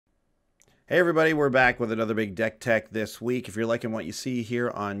Hey everybody, we're back with another big deck tech this week. If you're liking what you see here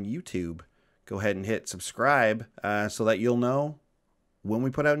on YouTube, go ahead and hit subscribe so that you'll know when we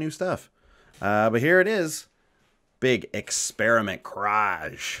put out new stuff. But here it is, big experiment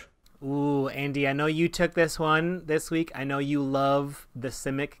Kraj. Ooh, Andy, I know you took this one this week. I know you love the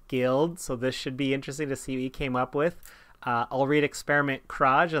Simic Guild, so this should be interesting to see what you came up with. I'll read Experiment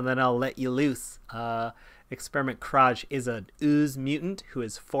Kraj, and then I'll let you loose. Experiment Kraj is an ooze mutant who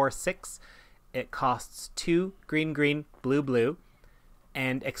is 4/6. It costs 2 green, blue.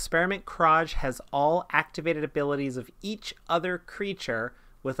 And Experiment Kraj has all activated abilities of each other creature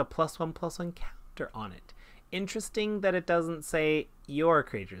with a +1/+1 counter on it. Interesting that it doesn't say your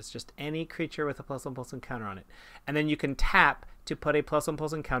creatures, just any creature with a +1/+1 counter on it. And then you can tap to put a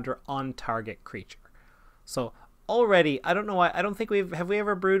 +1/+1 counter on target creature. So already, I don't know why, I don't think have we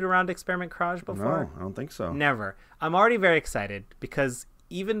ever brewed around Experiment Kraj before? No, I don't think so. Never. I'm already very excited because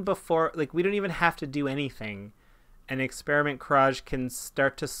even before, like, we don't even have to do anything. An Experiment Kraj can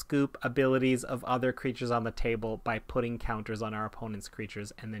start to scoop abilities of other creatures on the table by putting counters on our opponent's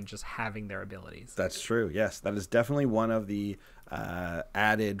creatures and then just having their abilities. That's true. Yes, that is definitely one of the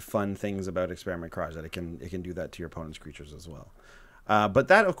added fun things about Experiment Kraj, that it can do that to your opponent's creatures as well. But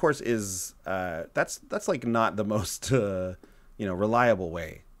that, of course, is that's like not the most reliable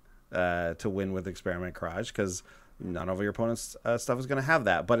way to win with Experiment Kraj, because none of your opponent's stuff is going to have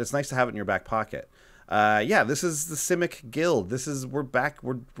that. But it's nice to have it in your back pocket. Yeah, this is the Simic Guild. We're back.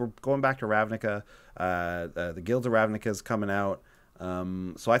 We're going back to Ravnica. The Guilds of Ravnica is coming out.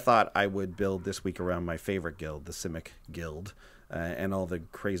 So I thought I would build this week around my favorite guild, the Simic Guild, and all the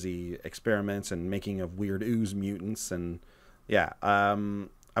crazy experiments and making of weird ooze mutants. And yeah, I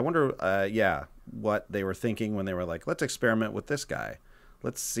wonder, what they were thinking when they were like, let's experiment with this guy.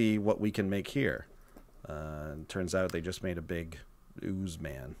 Let's see what we can make here. Turns out they just made a big ooze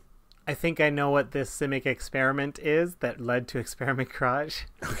man. I think I know what this Simic experiment is that led to Experiment Kraj.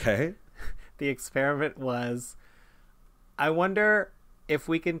 Okay. The experiment was, I wonder if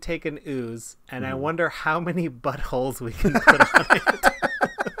we can take an ooze, and I wonder how many buttholes we can put on it.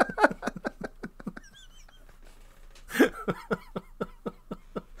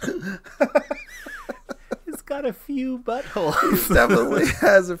 It's got a few buttholes. It definitely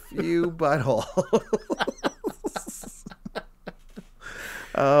has a few buttholes.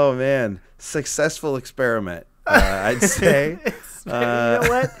 Oh man, successful experiment, I'd say. You know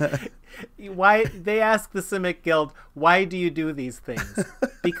what? Why they ask the Simic Guild, why do you do these things?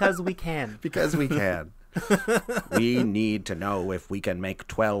 Because we can. Because we can. We need to know if we can make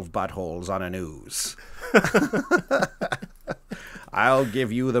 12 buttholes on an ooze. I'll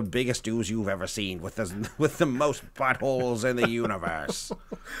give you the biggest ooze you've ever seen with the most buttholes in the universe.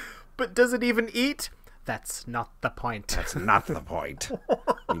 But does it even eat? That's not the point. That's not the point.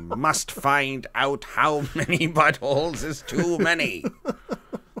 We must find out how many buttholes is too many.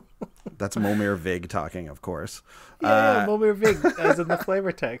 That's Momir Vig talking, of course. Yeah, Momir Vig, as in the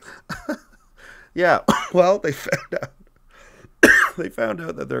flavor text. Yeah, well, they found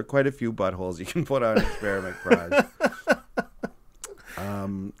out that there are quite a few buttholes you can put on Experiment Kraj.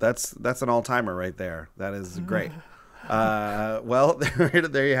 That's an all-timer right there. That is great. Well,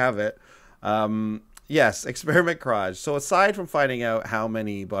 there you have it. Yes, Experiment Kraj. So aside from finding out how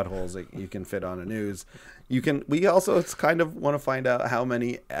many buttholes that you can fit on an ooze, we also kind of want to find out how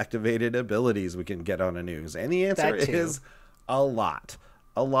many activated abilities we can get on an ooze. And the answer is a lot,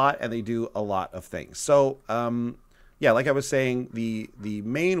 and they do a lot of things. So yeah, like I was saying, the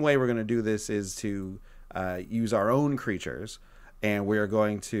main way we're going to do this is to use our own creatures, and we're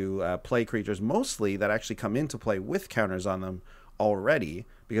going to play creatures mostly that actually come into play with counters on them already,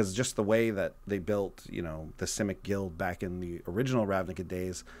 because just the way that they built, the Simic Guild back in the original Ravnica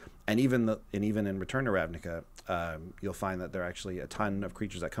days, and even in Return to Ravnica, you'll find that there are actually a ton of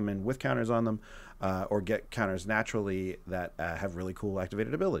creatures that come in with counters on them, or get counters naturally that have really cool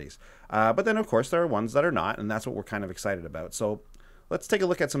activated abilities. But then, of course, there are ones that are not, and that's what we're kind of excited about. So let's take a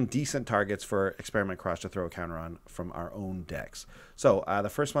look at some decent targets for Experiment Kraj to throw a counter on from our own decks. So the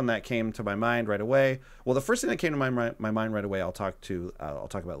first one that came to my mind right away, well, the first thing that came to my mind right away, I'll talk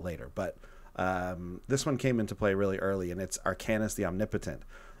about later. But this one came into play really early, and it's Arcanus the Omnipotent,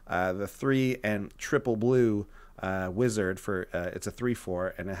 the 3 and triple blue wizard for it's a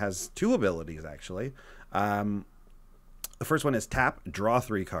 3/4, and it has 2 abilities actually. The first one is tap, draw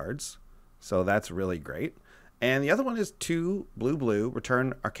 3 cards, so that's really great. And the other one is 2 blue,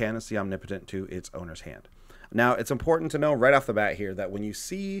 return Arcanus the Omnipotent to its owner's hand. Now, it's important to know right off the bat here that when you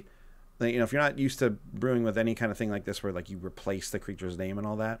see, if you're not used to brewing with any kind of thing like this where like you replace the creature's name and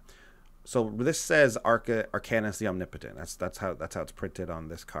all that, So this says Arcanus the Omnipotent. That's how it's printed on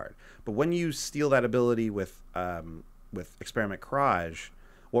this card. But when you steal that ability with Experiment Kraj,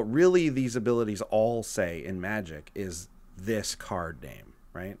 what really these abilities all say in Magic is this card name,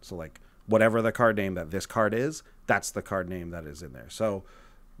 right? So like whatever the card name that this card is, that's the card name that is in there. So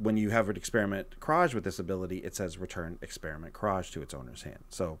when you have an Experiment Kraj with this ability, it says return Experiment Kraj to its owner's hand.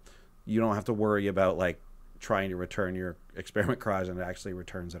 So you don't have to worry about like trying to return your Experiment Kraj and it actually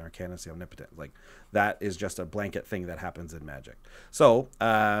returns an Arcanus the Omnipotent. Like that is just a blanket thing that happens in Magic. So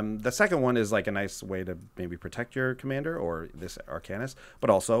the second one is like a nice way to maybe protect your commander or this Arcanus, but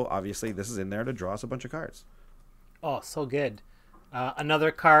also obviously this is in there to draw us a bunch of cards. Oh, so good.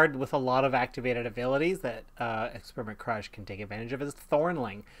 Another card with a lot of activated abilities that Experiment Kraj can take advantage of is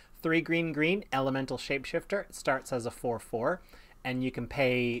Thornling. 3 green, elemental shapeshifter. It starts as a 4/4. And you can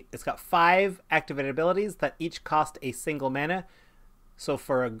pay, it's got 5 activated abilities that each cost a single mana. So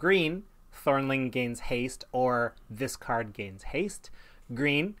for a green, Thornling gains haste, or this card gains haste.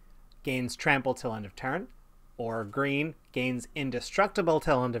 Green gains trample till end of turn, or green gains indestructible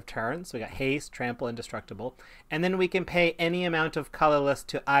till end of turn. So we got haste, trample, indestructible. And then we can pay any amount of colorless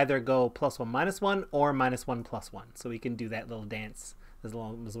to either go +1/-1 or -1/+1. So we can do that little dance as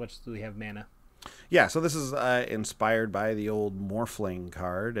much as we have mana. Yeah, so this is inspired by the old Morphling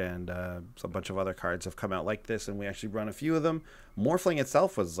card, and a bunch of other cards have come out like this, and we actually run a few of them. Morphling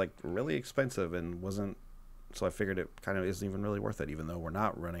itself was like really expensive and wasn't, so I figured it kind of isn't even really worth it, even though we're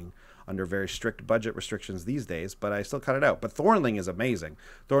not running under very strict budget restrictions these days, but I still cut it out. But Thornling is amazing.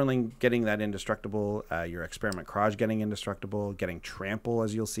 Thornling getting that indestructible, your Experiment Kraj getting indestructible, getting trample,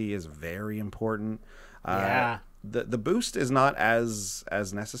 as you'll see, is very important. Yeah. The boost is not as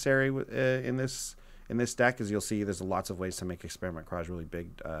necessary in this deck, as you'll see. There's lots of ways to make Experiment Kraj really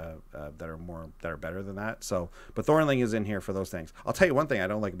big that are better than that. So, but Thornling is in here for those things. I'll tell you one thing I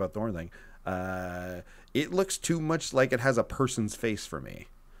don't like about Thornling. It looks too much like it has a person's face for me.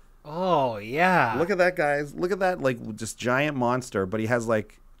 Oh yeah. Look at that, guys. Look at that, like just giant monster, but he has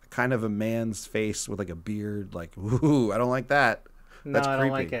like kind of a man's face with like a beard. Like, ooh, I don't like that. That's I creepy.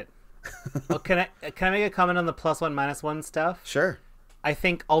 don't like it. Well, can I make a comment on the +1/-1 stuff? Sure. I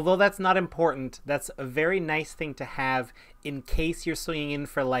think, although that's not important, that's a very nice thing to have in case you're swinging in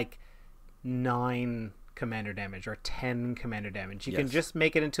for like 9 commander damage or 10 commander damage. You can just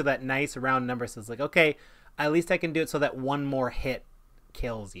make it into that nice round number. So it's like, okay, at least I can do it so that one more hit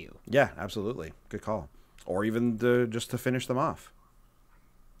kills you. Yeah, absolutely. Good call. Or even just to finish them off.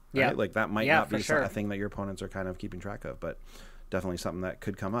 Right? Yeah. Like that might not be sure. a thing that your opponents are kind of keeping track of, but definitely something that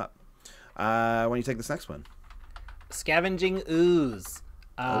could come up. When you take this next one. Scavenging Ooze.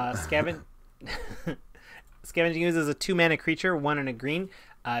 Scavenging Ooze is a 2-mana creature, 1 and a green.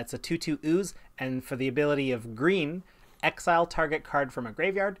 It's a 2/2 ooze, and for the ability of green, exile target card from a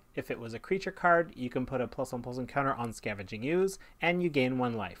graveyard. If it was a creature card, you can put a +1/+1 counter on Scavenging Ooze, and you gain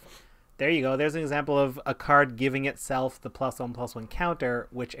 1 life. There you go. There's an example of a card giving itself the +1/+1 counter,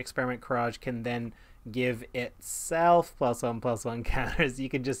 which Experiment Kraj can then give itself +1/+1 counters. You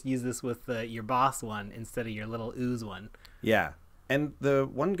can just use this with your boss one instead of your little ooze one. Yeah, and the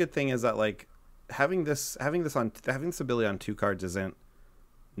one good thing is that like having this ability on 2 cards isn't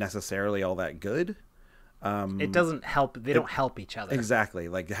necessarily all that good. It doesn't help. They don't help each other. Exactly.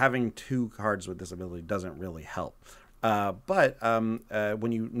 Like having 2 cards with this ability doesn't really help. But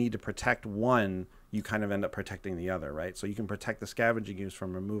when you need to protect one, you kind of end up protecting the other, right? So you can protect the Scavenging Ooze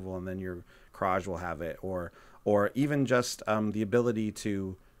from removal, and then your Kraj will have it, or even just the ability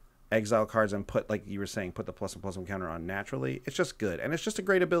to exile cards and put, like you were saying, put the +1/+1 counter on naturally. It's just good, and it's just a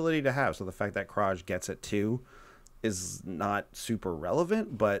great ability to have. So the fact that Kraj gets it too is not super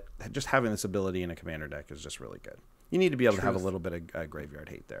relevant, but just having this ability in a commander deck is just really good. You need to be able to have a little bit of graveyard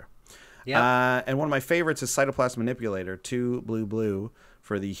hate there. Yeah. And one of my favorites is Cytoplasm Manipulator, 2 blue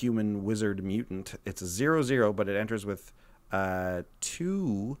for the human wizard mutant. It's a 0/0, but it enters with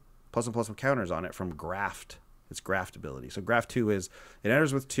 2 +1/+1 counters on it from Graft. It's Graft ability. So Graft 2 is, it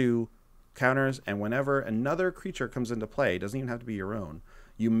enters with 2 counters, and whenever another creature comes into play, it doesn't even have to be your own,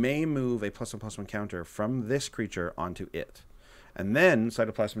 you may move a +1/+1 counter from this creature onto it. And then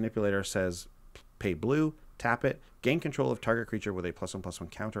Cytoplasm Manipulator says, pay blue, tap it, gain control of target creature with a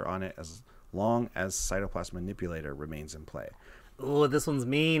 +1/+1 counter on it as long as Cytoplasm Manipulator remains in play. Oh, this one's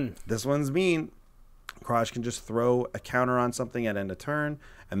mean. This one's mean. Kraj can just throw a counter on something at end of turn,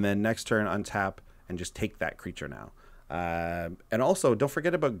 and then next turn untap and just take that creature now. And also, don't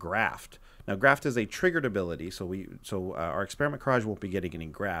forget about Graft. Now, Graft is a triggered ability, so our Experiment Kraj won't be getting any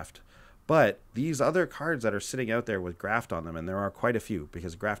Graft. But these other cards that are sitting out there with Graft on them, and there are quite a few,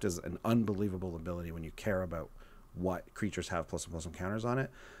 because Graft is an unbelievable ability when you care about what creatures have +1/+1 counters on it.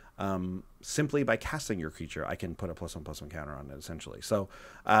 simply by casting your creature, I can put a +1/+1 counter on it, essentially. So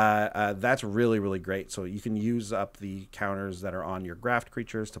that's really, really great. So you can use up the counters that are on your graft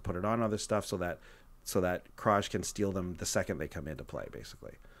creatures to put it on other stuff so that Kraj can steal them the second they come into play,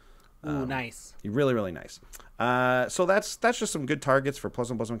 basically. Ooh, nice. Really, really nice. So that's just some good targets for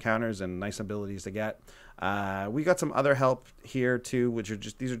 +1/+1 counters and nice abilities to get. We got some other help here too, which are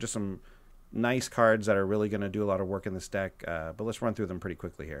these are just some nice cards that are really going to do a lot of work in this deck. But let's run through them pretty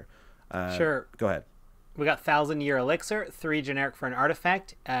quickly here. Sure. Go ahead. We got 1,000-Year Elixir, 3 generic for an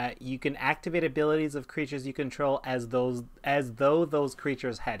artifact. You can activate abilities of creatures you control as though those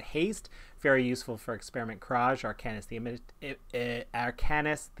creatures had haste. Very useful for Experiment Kraj, Arcanus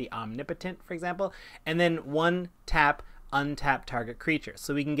the Omnipotent, for example. And then 1 tap, untap target creature.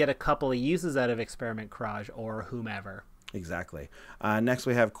 So we can get a couple of uses out of Experiment Kraj or whomever. Exactly. Next,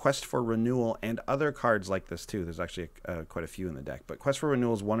 we have Quest for Renewal and other cards like this, too. There's actually quite a few in the deck. But Quest for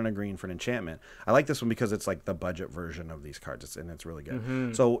Renewal is 1 and a green for an enchantment. I like this one because it's like the budget version of these cards, and it's really good.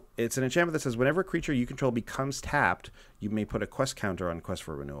 Mm-hmm. So it's an enchantment that says, whenever a creature you control becomes tapped, you may put a quest counter on Quest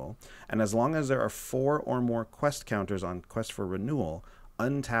for Renewal. And as long as there are 4 or more quest counters on Quest for Renewal,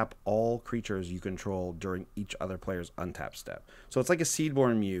 untap all creatures you control during each other player's untap step. So it's like a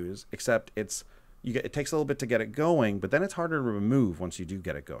Seedborn Muse, except it takes a little bit to get it going, but then it's harder to remove once you do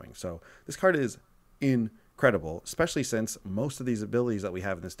get it going. So this card is incredible, especially since most of these abilities that we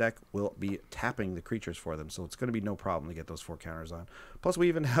have in this deck will be tapping the creatures for them. So it's going to be no problem to get those 4 counters on. Plus, we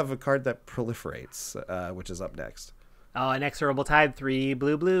even have a card that proliferates, which is up next. Oh, Inexorable Tide, 3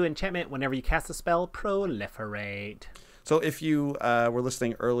 blue enchantment. Whenever you cast a spell, proliferate. So if you were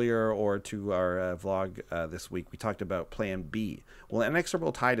listening earlier or to our vlog this week, we talked about Plan B. Well,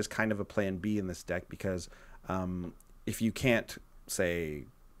 Inexorable Tide is kind of a Plan B in this deck because if you can't, say,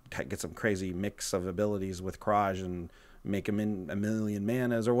 get some crazy mix of abilities with Kraj and make them in a million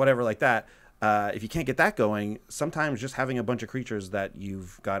manas or whatever like that, if you can't get that going, sometimes just having a bunch of creatures that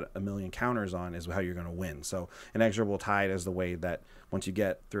you've got a million counters on is how you're going to win. So Inexorable Tide is the way that once you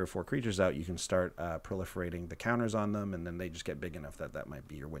get 3 or 4 creatures out, you can start proliferating the counters on them, and then they just get big enough that might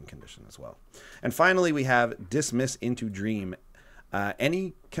be your win condition as well. And finally, we have Dismiss into Dream.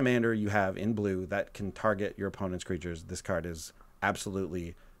 Any commander you have in blue that can target your opponent's creatures, this card is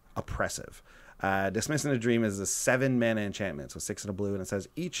absolutely oppressive. Dismiss into Dream is a 7 mana enchantment, so 6 in a blue, and it says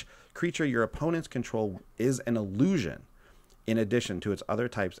each creature your opponents control is an illusion in addition to its other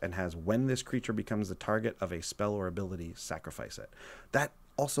types, and has, when this creature becomes the target of a spell or ability, sacrifice it. That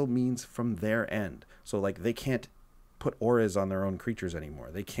also means from their end. So like they can't put auras on their own creatures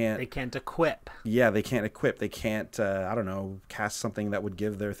anymore. They can't equip. Yeah, they can't equip. They can't I don't know, cast something that would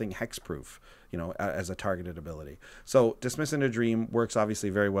give their thing hexproof, as a targeted ability. So Dismiss into Dream works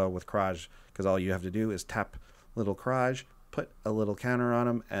obviously very well with Kraj, because all you have to do is tap little Kraj, put a little counter on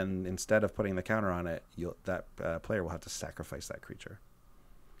him, and instead of putting the counter on it, that player will have to sacrifice that creature.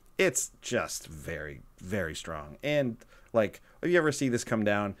 It's just very, very strong. And like, if you ever see this come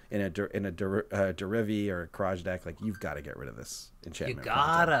down in a Derivi or a Kraj deck, like, you've got to get rid of this enchantment. You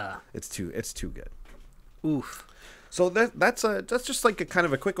gotta. It's too good. Oof. So that's just like a kind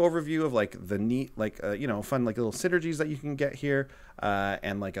of a quick overview of like the neat, like fun like little synergies that you can get here,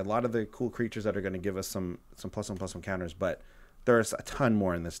 and like a lot of the cool creatures that are going to give us some +1/+1 counters. But there's a ton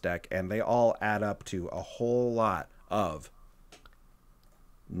more in this deck, and they all add up to a whole lot of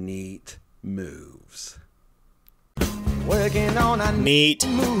neat moves. Working on a neat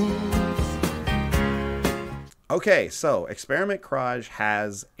move. Okay, so Experiment Kraj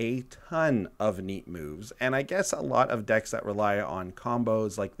has a ton of neat moves, and I guess a lot of decks that rely on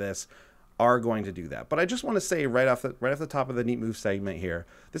combos like this are going to do that. But I just want to say right off the top of the neat move segment here,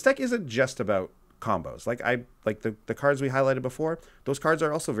 this deck isn't just about combos. Like the cards we highlighted before, those cards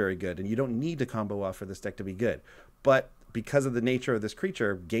are also very good, and you don't need to combo off for this deck to be good. But because of the nature of this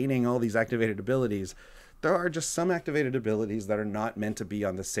creature gaining all these activated abilities, there are just some activated abilities that are not meant to be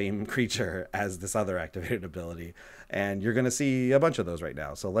on the same creature as this other activated ability, and you're going to see a bunch of those right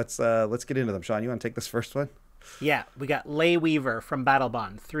now. So let's get into them. Sean, you want to take this first one? Yeah, we got Ley Weaver from Battle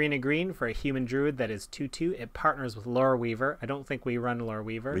Bond, 3 and a green for a human druid that is 2/2. It partners with Lore Weaver. I don't think we run Lore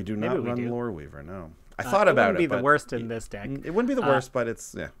Weaver. We do not run Lore Weaver. No, I thought about it. It wouldn't be the worst in this deck. It wouldn't be the worst, but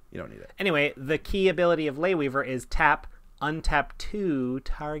it's you don't need it. Anyway, the key ability of Ley Weaver is tap, untap 2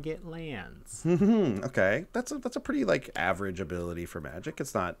 target lands. Okay, that's a pretty like average ability for Magic.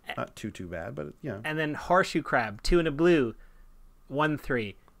 It's not too bad, but yeah. And then Horseshoe Crab, 2 and a blue,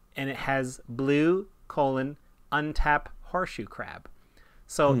 1/3, and it has blue : untap Horseshoe Crab.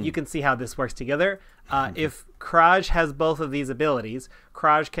 So you can see how this works together. If Kraj has both of these abilities,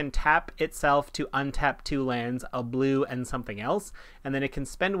 Kraj can tap itself to untap 2 lands, a blue and something else, and then it can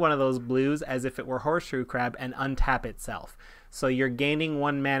spend one of those blues as if it were Horseshoe Crab and untap itself. So you're gaining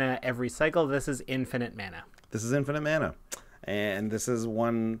 1 mana every cycle. This is infinite mana. This is infinite mana. And this is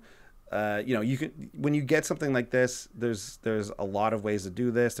one, you can, when you get something like this, there's a lot of ways to do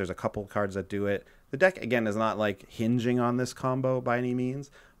this. There's a couple cards that do it. The deck, again, is not like hinging on this combo by any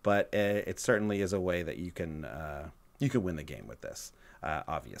means, but it certainly is a way that you can win the game with this,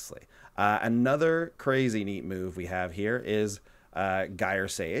 obviously. Another crazy neat move we have here is Gyre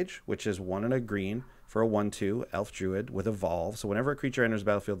Sage, which is 1 and a green for a 1/2 elf druid with evolve. So whenever a creature enters the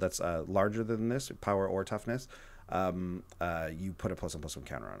battlefield that's larger than this, power or toughness, you put a +1/+1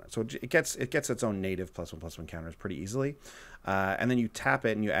 counter on it. So it gets its own native +1/+1 counters pretty easily. And then you tap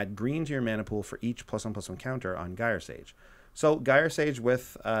it and you add green to your mana pool for each +1/+1 counter on Gyre Sage. So Gyre Sage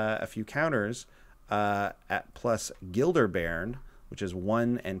with a few counters at plus Gilder Bairn, which is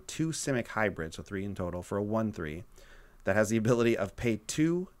 1 and 2 Simic hybrid, so 3 in total for a 1/3, that has the ability of pay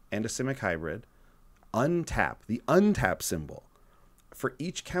 2 and a Simic hybrid, untap, the untap symbol. For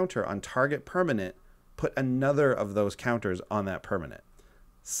each counter on target permanent, put another of those counters on that permanent.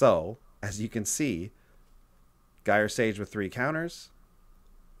 So, as you can see, Gyre Sage with 3 counters,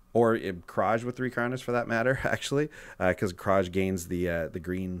 or Kraj with 3 counters for that matter, actually, because Kraj gains the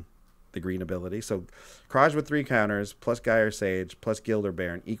green ability. So Kraj with 3 counters plus Gyre Sage plus Gilder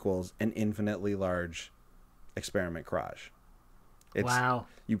Bairn equals an infinitely large Experiment Kraj. Wow.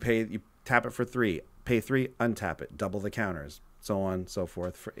 You tap it for 3, pay 3, untap it, double the counters, so on and so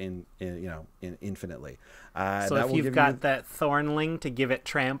forth for infinitely. So if you've got that Thornling to give it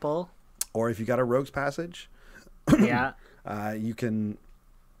trample, or if you got a Rogue's Passage, yeah, you can.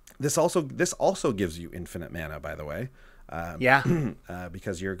 This also gives you infinite mana, by the way.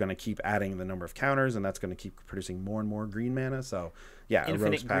 Because you're going to keep adding the number of counters, and that's going to keep producing more and more green mana. So yeah, infinite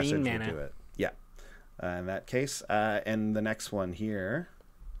a Rogue's Passage will mana. do it. Yeah, in that case, and the next one here.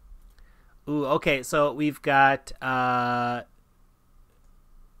 Ooh, okay. So we've got. Did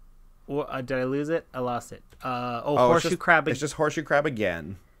I lose it? I lost it. Horseshoe Crab. It's just Horseshoe Crab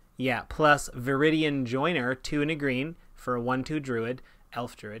again. Yeah, plus Viridian Joiner, 2 and a green for a 1/2 druid,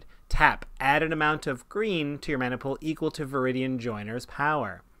 elf druid. Tap, add an amount of green to your mana pool equal to Viridian Joiner's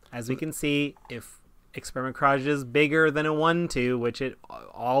power. As we can see, if Experiment Kraj is bigger than a 1/2, which it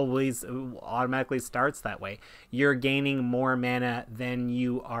always automatically starts that way, you're gaining more mana than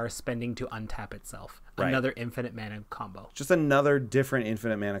you are spending to untap itself. Right. Another infinite mana combo. Just another different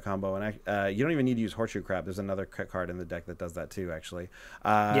infinite mana combo. And you don't even need to use Horseshoe Crab. There's another card in the deck that does that too, actually.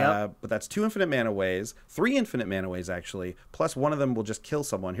 But that's 2 infinite mana ways, 3 infinite mana ways, actually, plus one of them will just kill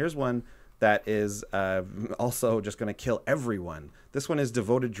someone. Here's one that is also just going to kill everyone. This one is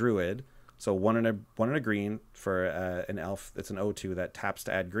Devoted Druid. So 1 and a green for an elf. It's an 0/2 that taps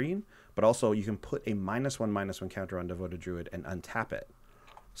to add green. But also you can put a -1/-1 counter on Devoted Druid and untap it.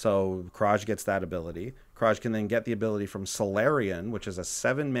 So Kraj gets that ability. Kraj can then get the ability from Solarian, which is a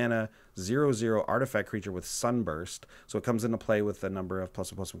 7 mana 0/0 artifact creature with Sunburst. So it comes into play with the number of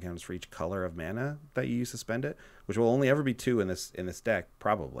 +1/+1 counters for each color of mana that you use to spend it, which will only ever be 2 in this deck,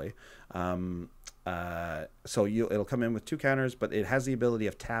 probably. So it'll come in with 2 counters, but it has the ability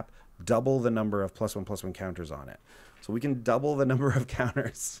of tap, double the number of +1/+1 counters on it. So we can double the number of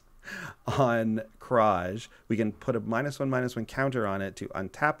counters on Kraj. We can put a -1/-1 counter on it to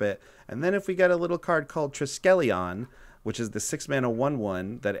untap it, and then if we get a little card called Triskelion, which is the 6 mana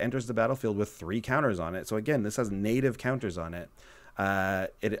 1/1 that enters the battlefield with 3 counters on it. So again, this has native counters on it.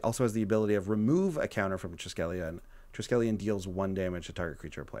 It also has the ability of remove a counter from Triskelion. Triskelion deals 1 damage to target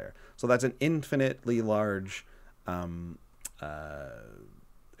creature or player. So that's an infinitely large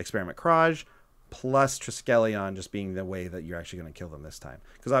Experiment Kraj, plus Triskelion just being the way that you're actually going to kill them this time.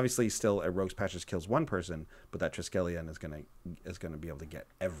 Because obviously still a Rogue's Passage kills 1 person, but that Triskelion is going to be able to get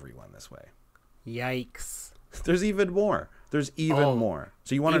everyone this way. Yikes. There's even more. There's even more.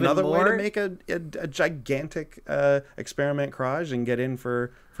 So you want another way to make a gigantic Experiment Kraj and get in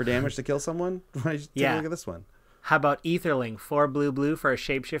for damage to kill someone? Take a look at this one. How about Aetherling, 4 blue for a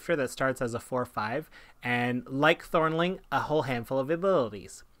shapeshifter that starts as a 4/5, and like Thornling, a whole handful of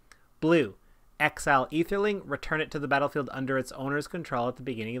abilities. Blue, exile Aetherling, return it to the battlefield under its owner's control at the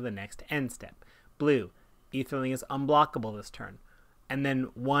beginning of the next end step. Blue, Aetherling is unblockable this turn. And then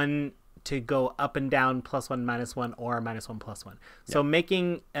 1 to go up and down +1, -1, or -1, +1. So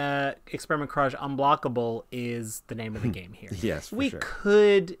making Experiment Kraj unblockable is the name of the game here. Yes, we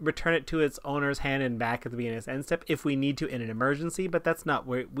could return it to its owner's hand and back at the beginning of its end step if we need to in an emergency, but that's not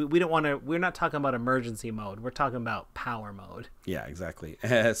where we don't want to. We're not talking about emergency mode. We're talking about power mode. Yeah, exactly.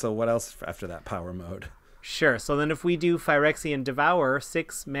 So what else after that power mode? Sure. So then if we do Phyrexian Devour,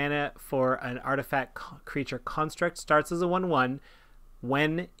 6 mana for an artifact creature construct, starts as a 1/1.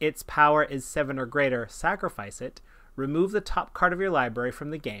 When its power is 7 or greater, sacrifice it. Remove the top card of your library from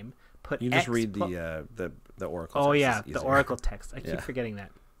the game. Put You just read the oracle text. Oh, yeah, the oracle text. I keep forgetting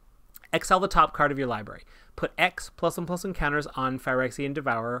that. Exile the top card of your library. Put X +1/+1 counters on Phyrexian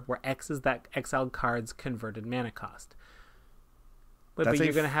Devourer, where X is that exiled card's converted mana cost. But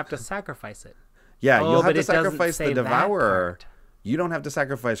you're going to have to sacrifice it. Yeah, you'll have to sacrifice the Devourer. You don't have to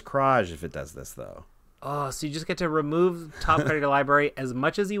sacrifice Kraj if it does this, though. Oh, so you just get to remove top card of your library as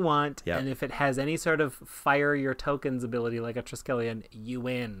much as you want, Yep. and if it has any sort of fire your tokens ability like a Triskelion, you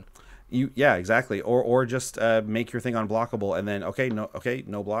win. Yeah, exactly. Or just make your thing unblockable, and then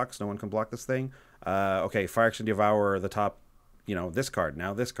no blocks, no one can block this thing. Phyrexian Devourer, the top, this card,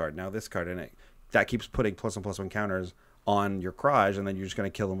 now this card, now this card, and that keeps putting +1/+1 counters on your Kraj, and then you're just going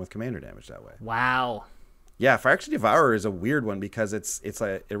to kill them with commander damage that way. Wow. Yeah, Phyrexian Devourer is a weird one because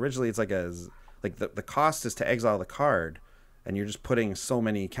originally the cost is to exile the card, and you're just putting so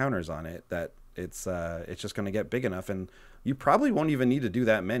many counters on it that it's just going to get big enough, and you probably won't even need to do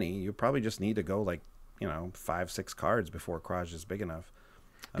that many. You probably just need to go 5-6 cards before Kraj is big enough.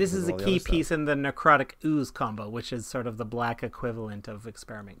 This is a key piece in the Necrotic Ooze combo, which is sort of the black equivalent of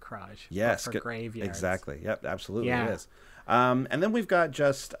Experiment Kraj. Yes, for graveyards. Exactly. Yep, absolutely. Yeah. It is. And then we've got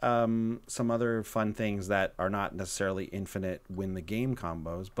just some other fun things that are not necessarily infinite win the game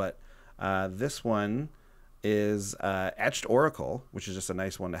combos, but this one is Etched Oracle, which is just a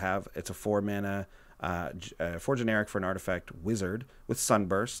nice one to have. It's a 4 mana, 4 generic for an artifact wizard with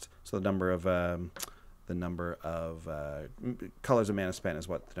Sunburst. So the number of colors of mana spent is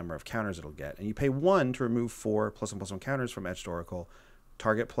what the number of counters it'll get. And you pay 1 to remove 4 +1/+1 counters from Etched Oracle.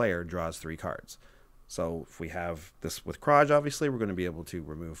 Target player draws 3 cards. So if we have this with Kraj, obviously, we're going to be able to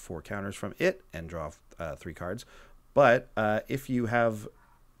remove 4 counters from it and draw 3 cards. But if you have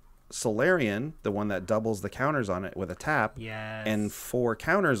Solarian, the one that doubles the counters on it with a tap, and 4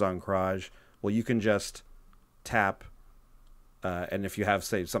 counters on Kraj, well, you can just tap, and if you have,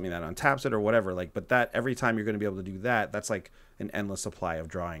 say, something that untaps it or whatever, but that every time you're going to be able to do that, that's like an endless supply of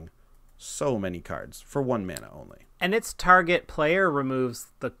drawing so many cards for 1 mana only. And its target player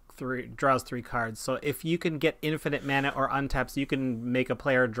draws 3 cards. So if you can get infinite mana or untaps, you can make a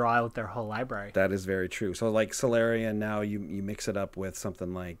player draw out their whole library. That is very true. So like Solarian, now you mix it up with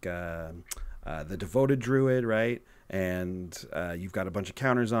something like the Devoted Druid, right? And you've got a bunch of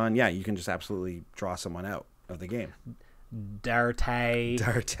counters on. Yeah, you can just absolutely draw someone out of the game.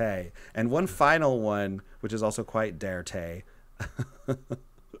 Darte. And one final one, which is also quite Darte.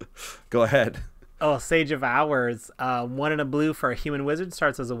 Go ahead. Oh, Sage of Hours. 1 and a blue for a human wizard,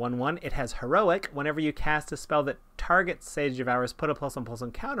 starts as a 1/1. It has Heroic. Whenever you cast a spell that targets Sage of Hours, put a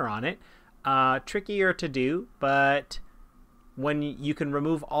 +1/+1 counter on it. Trickier to do, but when you can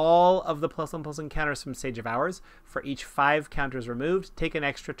remove all of the +1/+1 counters from Sage of Hours, for each 5 counters removed, take an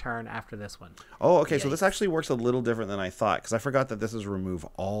extra turn after this one. Oh, okay. Yikes. So this actually works a little different than I thought, because I forgot that this is remove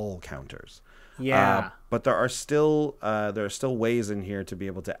all counters. Yeah. But there are still ways in here to be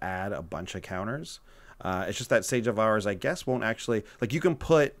able to add a bunch of counters. It's just that Sage of Hours, I guess, won't actually,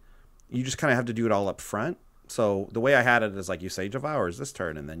 you just kind of have to do it all up front. So the way I had it is you Sage of Hours this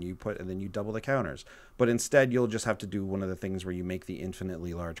turn, and then you double the counters. But instead, you'll just have to do one of the things where you make the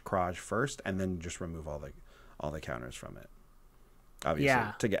infinitely large Kraj first, and then just remove all the counters from it. Obviously,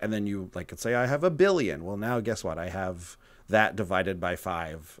 yeah. And then you could say I have 1 billion. Well, now guess what? I have that divided by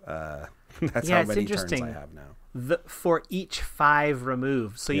 5. That's how many turns I have now. For each 5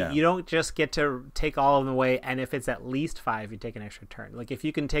 removed. So you don't just get to take all of them away, and if it's at least 5, you take an extra turn. If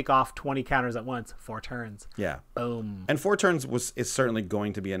you can take off 20 counters at once, 4 turns. Yeah. Boom. And 4 turns is certainly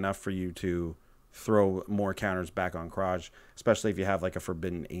going to be enough for you to throw more counters back on Kraj, especially if you have a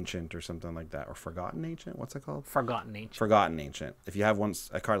Forbidden Ancient or something like that. Or Forgotten Ancient? What's it called? Forgotten Ancient. Forgotten Ancient. If you have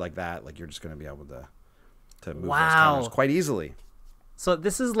a card like that, you're just going to be able to move those counters quite easily. So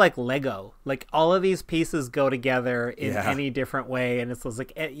this is like Lego. All of these pieces go together in any different way, and it's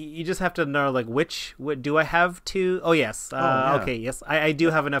you just have to know what do I have to? Oh yes, okay, yes, I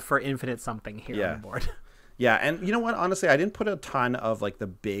do have enough for infinite something here on the board. Yeah, and you know what? Honestly, I didn't put a ton of the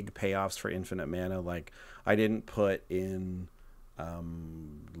big payoffs for infinite mana. I didn't put in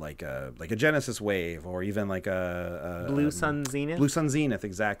like a Genesis Wave, or even like a Blue Sun Zenith. Blue Sun Zenith,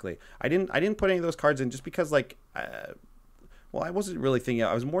 exactly. I didn't put any of those cards in just because like well, I wasn't really thinking.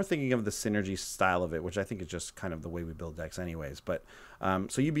 I was more thinking of the synergy style of it, which I think is just kind of the way we build decks, anyways. But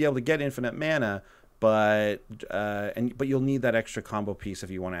so you'd be able to get infinite mana, but you'll need that extra combo piece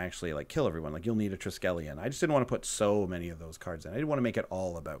if you want to actually like kill everyone. Like you'll need a Triskelion. I just didn't want to put so many of those cards in. I didn't want to make it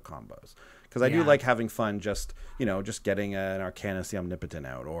all about combos, because I do like having fun. Just just getting an Arcanus the Omnipotent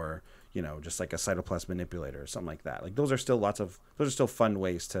out, or just like a Cytoplast Manipulator or something like that. Like those are still fun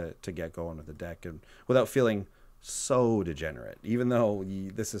ways to get going with the deck, and without feeling so degenerate, even though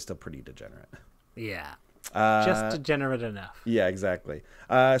this is still pretty degenerate. Yeah. Just degenerate enough. Yeah, exactly.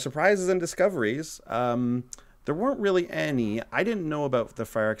 Surprises and discoveries. There weren't really any. I didn't know about the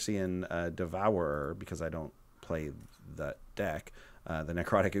Phyrexian Devourer because I don't play that deck, the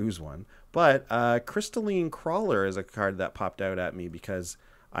Necrotic Ooze one. But Crystalline Crawler is a card that popped out at me because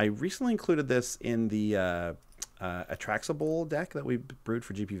I recently included this in the Atraxable deck that we brewed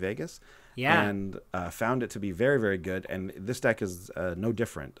for GP Vegas. Yeah. And found it to be very, very good. And this deck is no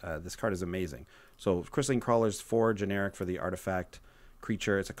different. This card is amazing. So Crystalline Crawler's 4 generic for the artifact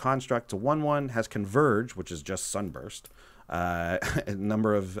creature. It's a construct. It's a 1/1. Has Converge, which is just Sunburst.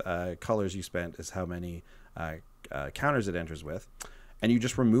 Number of colors you spent is how many counters it enters with. And you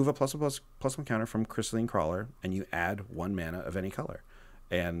just remove a +1/+1 counter from Crystalline Crawler, and you add 1 mana of any color.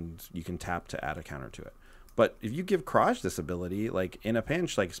 And you can tap to add a counter to it. But if you give Kraj this ability, like in a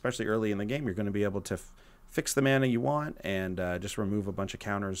pinch, like especially early in the game, you're going to be able to fix the mana you want and just remove a bunch of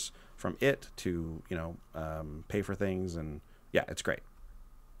counters from it to, pay for things. And yeah, it's great.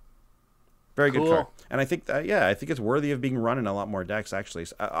 Very good card. And I think I think it's worthy of being run in a lot more decks, actually.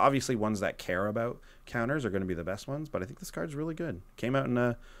 Obviously, ones that care about counters are going to be the best ones, but I think this card's really good. Came out in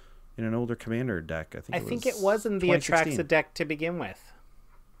an older Commander deck. I think it was in the Atraxa deck to begin with.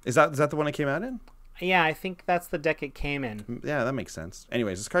 Is that the one it came out in? Yeah, I think that's the deck it came in. Yeah, that makes sense.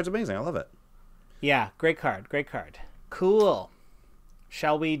 Anyways, this card's amazing. I love it. Yeah, great card. Great card. Cool.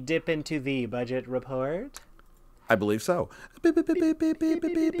 Shall we dip into the budget report? I believe so. This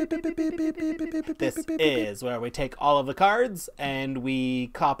is where we take all of the cards and we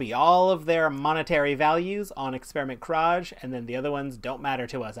copy all of their monetary values on Experiment Kraj, and then the other ones don't matter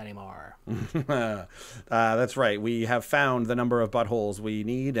to us anymore. That's right. We have found the number of buttholes we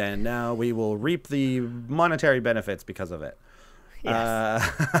need, and now we will reap the monetary benefits because of it.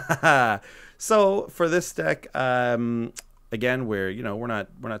 Yes. So for this deck, again, we're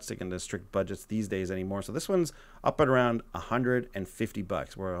not sticking to strict budgets these days anymore. So this one's up at around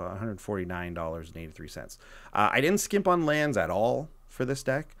 $150. We're $149.83. I didn't skimp on lands at all for this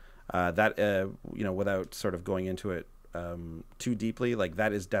deck. Without sort of going into it too deeply, like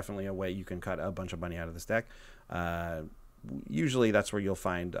that is definitely a way you can cut a bunch of money out of this deck. Usually that's where you'll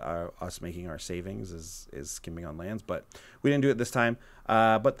find us making our savings is skimming on lands, but we didn't do it this time.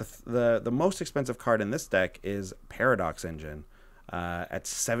 But the most expensive card in this deck is Paradox Engine at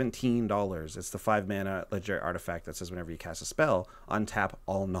 $17. It's the 5 mana legendary artifact that says whenever you cast a spell, untap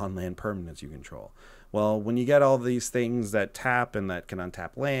all non-land permanents you control. Well, when you get all these things that tap and that can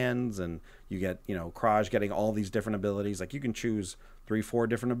untap lands, and you get Kraj getting all these different abilities, like you can choose 3-4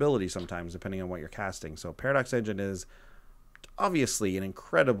 different abilities sometimes depending on what you're casting. So Paradox Engine is obviously an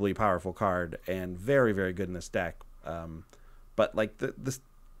incredibly powerful card and very, very good in this deck. But like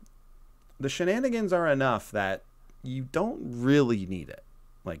the shenanigans are enough that you don't really need it.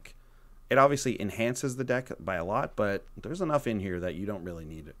 Like it obviously enhances the deck by a lot, but there's enough in here that you don't really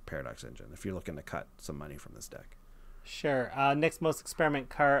need a Paradox Engine if you're looking to cut some money from this deck. Sure. Next most expensive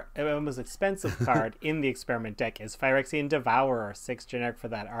card in the experiment deck is Phyrexian Devourer, 6 generic for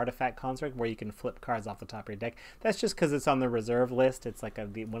that artifact construct where you can flip cards off the top of your deck. That's just because it's on the reserve list. It's like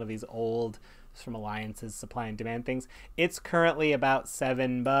one of these old from Alliance's supply and demand things. It's currently about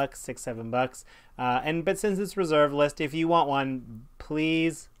 $7, $6-7. But since it's reserve list, if you want one,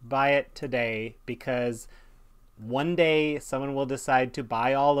 please buy it today, because one day someone will decide to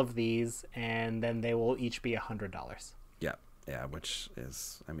buy all of these and then they will each be $100. Yeah, which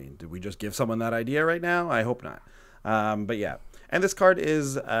is, did we just give someone that idea right now? I hope not. But yeah, and this card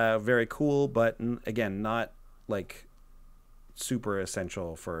is very cool, but again, not like super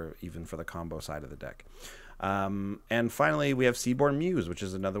essential for the combo side of the deck. And finally, we have Seaborn Muse, which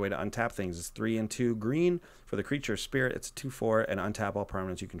is another way to untap things. It's 3 and 2 green for the creature spirit. It's 2/4 and untap all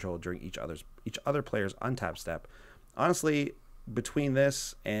permanents you control during each other player's untap step. Honestly, between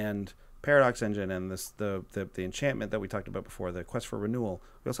this and Paradox Engine and the enchantment that we talked about before, the Quest for Renewal,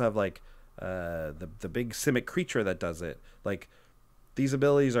 we also have like the big Simic creature that does it. Like these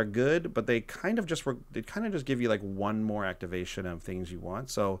abilities are good, but they kind of just give you like one more activation of things you want.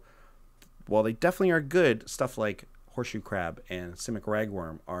 So while they definitely are good, stuff like Horseshoe Crab and Simic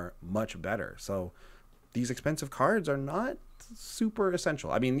Ragworm are much better. So these expensive cards are not super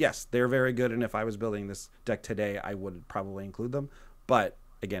essential. I mean, yes, they're very good, and if I was building this deck today, I would probably include them. But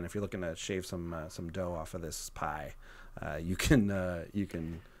again, if you're looking to shave some dough off of this pie, you can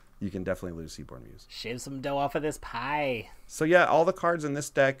definitely lose Seaborn Muse. Shave some dough off of this pie. So yeah, all the cards in this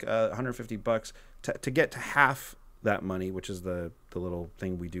deck, $150 to get to half that money, which is the little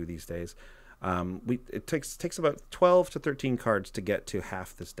thing we do these days. It takes about 12 to 13 cards to get to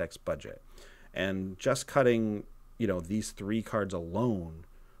half this deck's budget, and just cutting these 3 cards alone,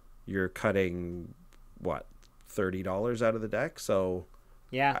 you're cutting what, $30 out of the deck. So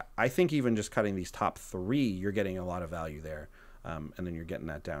yeah, I think even just cutting these top 3, you're getting a lot of value there, and then you're getting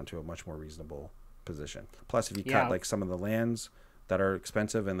that down to a much more reasonable position. Plus, if you cut like some of the lands that are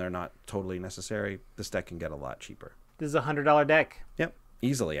expensive and they're not totally necessary, this deck can get a lot cheaper. This is $100 deck. Yep,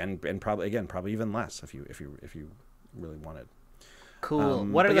 easily, and probably even less if you really wanted. Cool.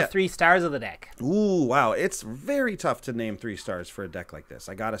 What are the 3 stars of the deck? Ooh, wow. It's very tough to name 3 stars for a deck like this,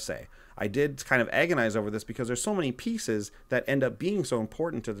 I gotta say. I did kind of agonize over this because there's so many pieces that end up being so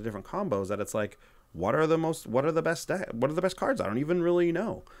important to the different combos that it's like, what are the best cards? I don't even really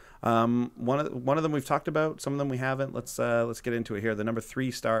know. One of them we've talked about, some of them we haven't. Let's get into it here. The number 3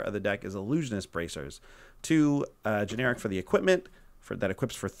 star of the deck is Illusionist Bracers. 2 generic for the equipment. That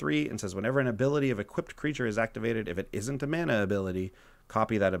equips for 3 and says whenever an ability of equipped creature is activated, if it isn't a mana ability,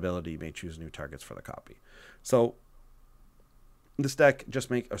 copy that ability. You may choose new targets for the copy. So this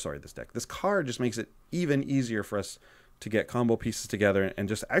card just makes it even easier for us to get combo pieces together and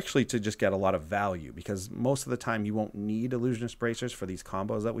just get a lot of value, because most of the time you won't need Illusionist Bracers for these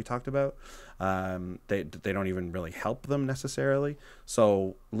combos that we talked about. They don't even really help them necessarily.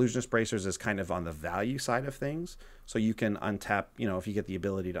 So Illusionist Bracers is kind of on the value side of things. So you can untap, if you get the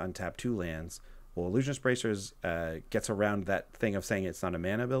ability to untap 2 lands, well, Illusionist Bracers gets around that thing of saying it's not a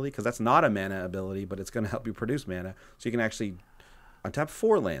mana ability, because that's not a mana ability, but it's going to help you produce mana. So you can actually untap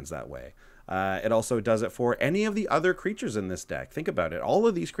 4 lands that way. It also does it for any of the other creatures in this deck. Think about it. All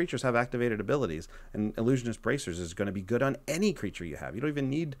of these creatures have activated abilities, and Illusionist Bracers is going to be good on any creature you have. You don't even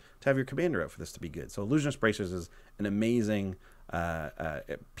need to have your commander out for this to be good. So Illusionist Bracers is an amazing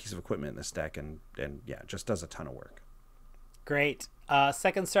piece of equipment in this deck, and yeah, just does a ton of work. Great.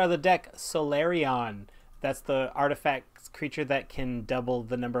 2nd star of the deck, Solarion. That's the artifact creature that can double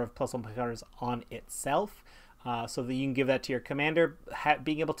the number of +1 counters on itself. So that you can give that to your commander.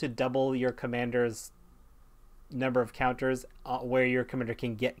 Being able to double your commander's number of counters where your commander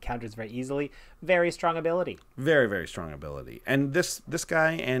can get counters very easily. Very strong ability. Very, very strong ability. And this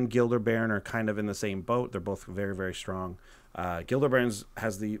guy and Gilder Baron are kind of in the same boat. They're both very, very strong. Gilder Baron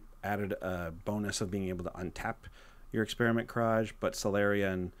has the added bonus of being able to untap your Experiment Kraj, but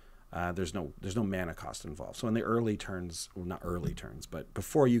Solarion, there's no mana cost involved. So in the early turns, well, not early turns, but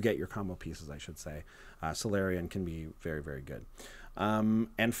before you get your combo pieces, I should say, Solarion can be very, very good.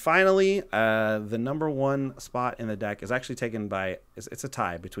 And finally, the number 1 spot in the deck is actually taken by, it's a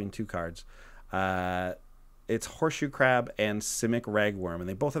tie between 2 cards. It's Horseshoe Crab and Simic Ragworm, and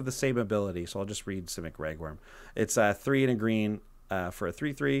they both have the same ability, so I'll just read Simic Ragworm. It's 3 and a green for a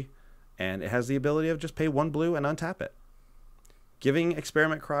 3/3, and it has the ability of just pay 1 blue and untap it. Giving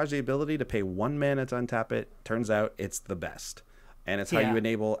Experiment Kraj the ability to pay 1 mana to untap it, turns out it's the best. And it's how you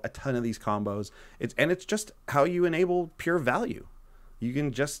enable a ton of these combos. It's just how you enable pure value. You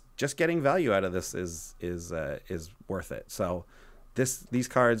can just getting value out of this is worth it. So these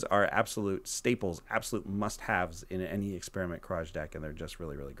cards are absolute staples, absolute must-haves in any Experiment Kraj deck, and they're just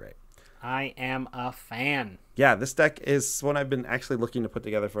really, really great. I am a fan. Yeah, this deck is one I've been actually looking to put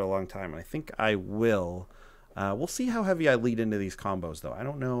together for a long time, and I think I will. We'll see how heavy I lead into these combos, though. I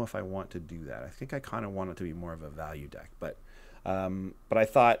don't know if I want to do that. I think I kind of want it to be more of a value deck, but I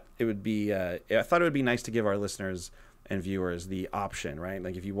thought it would be nice to give our listeners and viewers the option, right?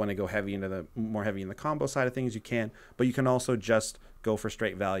 Like if you want to go more heavy in the combo side of things, you can, but you can also just go for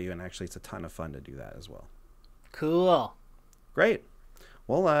straight value, and actually it's a ton of fun to do that as well. Cool. Great.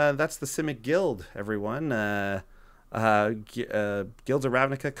 Well, that's the Simic Guild, everyone. Guilds of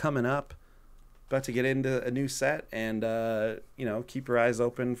Ravnica coming up. About to get into a new set, and keep your eyes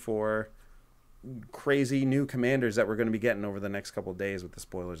open for crazy new commanders that we're going to be getting over the next couple of days with the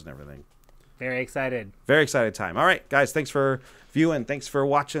spoilers and everything. Very excited. Very excited time. All right, guys, thanks for viewing, thanks for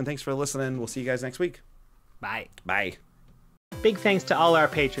watching, thanks for listening. We'll see you guys next week. Bye. Bye. Big thanks to all our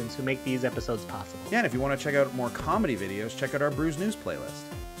patrons who make these episodes possible. Yeah, and if you want to check out more comedy videos, check out our Brews News playlist.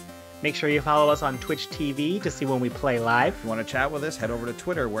 Make sure you follow us on Twitch TV to see when we play live. If you want to chat with us, head over to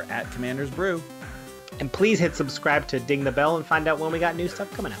Twitter. We're at Commanders Brew. And please hit subscribe to ding the bell and find out when we got new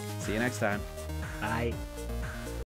stuff coming out. See you next time. Bye.